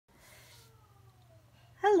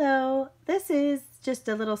Hello, this is just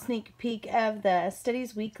a little sneak peek of the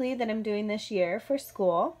Studies Weekly that I'm doing this year for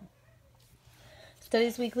school.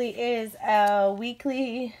 Studies Weekly is a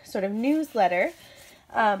weekly sort of newsletter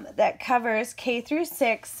that covers K through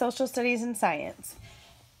 6 social studies and science.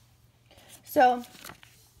 So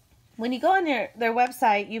when you go on their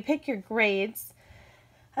website, you pick your grades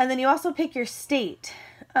and then you also pick your state,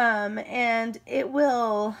 and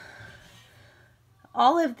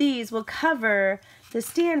all of these will cover the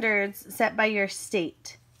standards set by your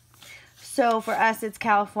state. So for us, it's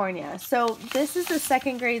California. So this is the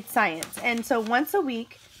second grade science. And so once a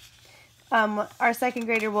week, our second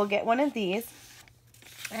grader will get one of these.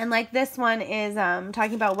 And like this one is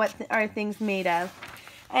talking about what are things made of.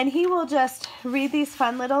 And he will just read these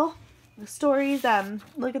fun little stories,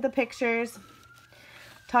 look at the pictures,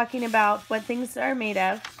 talking about what things are made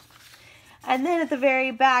of. And then at the very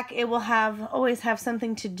back, it will always have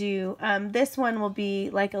something to do. This one will be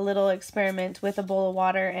like a little experiment with a bowl of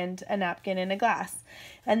water and a napkin and a glass.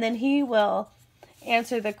 And then he will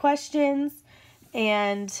answer the questions,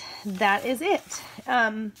 and that is it.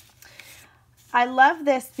 I love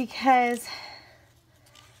this because,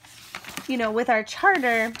 you know, with our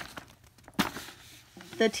charter,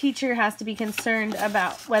 the teacher has to be concerned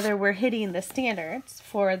about whether we're hitting the standards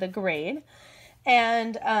for the grade.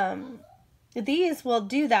 And these will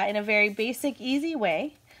do that in a very basic, easy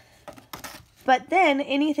way. But then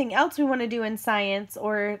anything else we want to do in science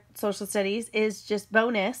or social studies is just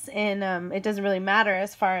bonus, and it doesn't really matter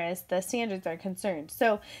as far as the standards are concerned.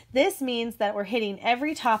 So this means that we're hitting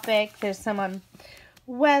every topic. There's some on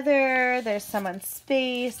weather, there's some on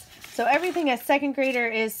space. So everything a second grader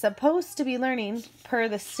is supposed to be learning per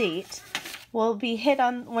the state will be hit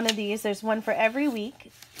on one of these. There's one for every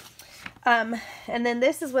week. And then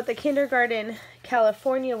this is what the kindergarten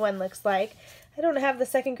California one looks like. I don't have the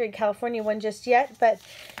second grade California one just yet, but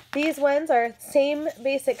these ones are same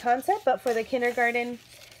basic concept, but for the kindergarten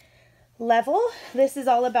level. This is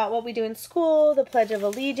all about what we do in school, the Pledge of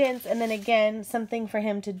Allegiance, and then again, something for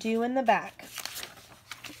him to do in the back.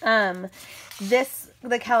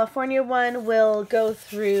 The California one will go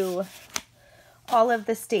through all of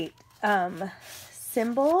the state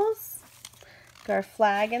symbols, our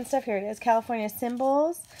flag and stuff. Here it is, California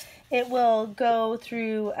symbols. It will go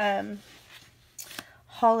through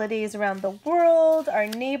holidays around the world, our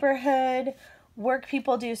neighborhood, work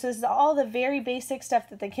people do. So this is all the very basic stuff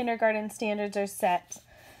that the kindergarten standards are set,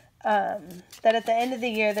 that at the end of the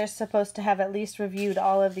year they're supposed to have at least reviewed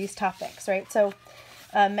all of these topics, right? So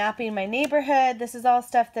mapping my neighborhood, this is all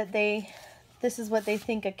stuff that this is what they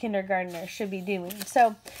think a kindergartner should be doing.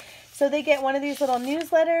 So they get one of these little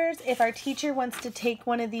newsletters. If our teacher wants to take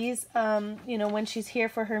one of these, you know, when she's here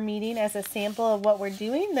for her meeting as a sample of what we're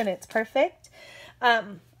doing, then it's perfect.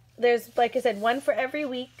 There's, like I said, one for every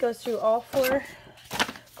week, goes through all 4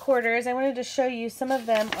 quarters. I wanted to show you some of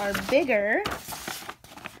them are bigger.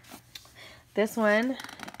 This one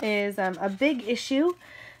is a big issue.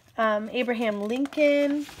 Abraham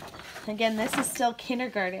Lincoln. Again, this is still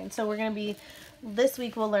kindergarten. So we're going to be, this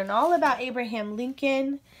week we'll learn all about Abraham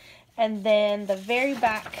Lincoln. And then the very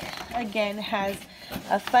back, again, has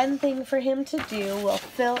a fun thing for him to do. We'll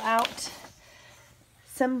fill out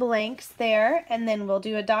some blanks there, and then we'll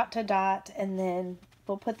do a dot to dot, and then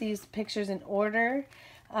we'll put these pictures in order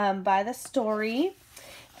by the story.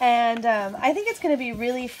 And I think it's going to be a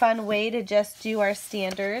really fun way to just do our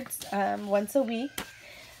standards once a week.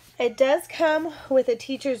 It does come with a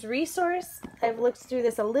teacher's resource. I've looked through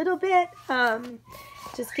this a little bit,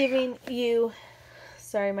 just giving you...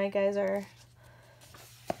 Sorry, my guys are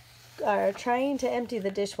trying to empty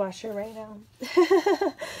the dishwasher right now.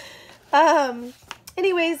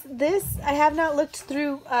 Anyways, this I have not looked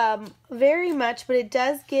through very much, but it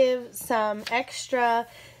does give some extra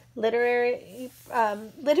literacy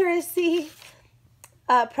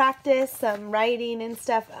practice, some writing and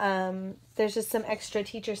stuff. There's just some extra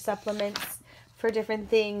teacher supplements for different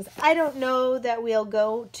things. I don't know that we'll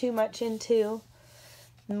go too much into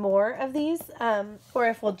more of these, or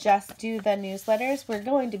if we'll just do the newsletters. We're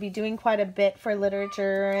going to be doing quite a bit for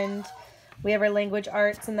literature, and we have our language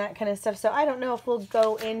arts and that kind of stuff. So I don't know if we'll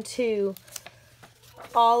go into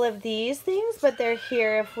all of these things, but they're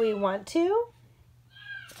here if we want to.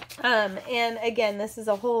 And again, this is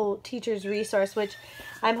a whole teacher's resource, which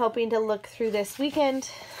I'm hoping to look through this weekend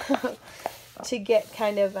to get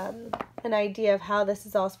kind of an idea of how this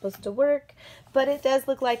is all supposed to work. But it does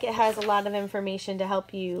look like it has a lot of information to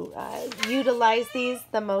help you utilize these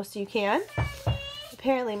the most you can.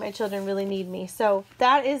 Apparently my children really need me. So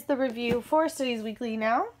that is the review for Studies Weekly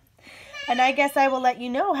now. And I guess I will let you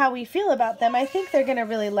know how we feel about them. I think they're going to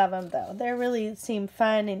really love them, though. They really seem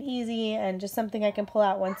fun and easy and just something I can pull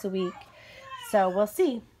out once a week. So we'll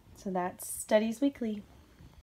see. So that's Studies Weekly.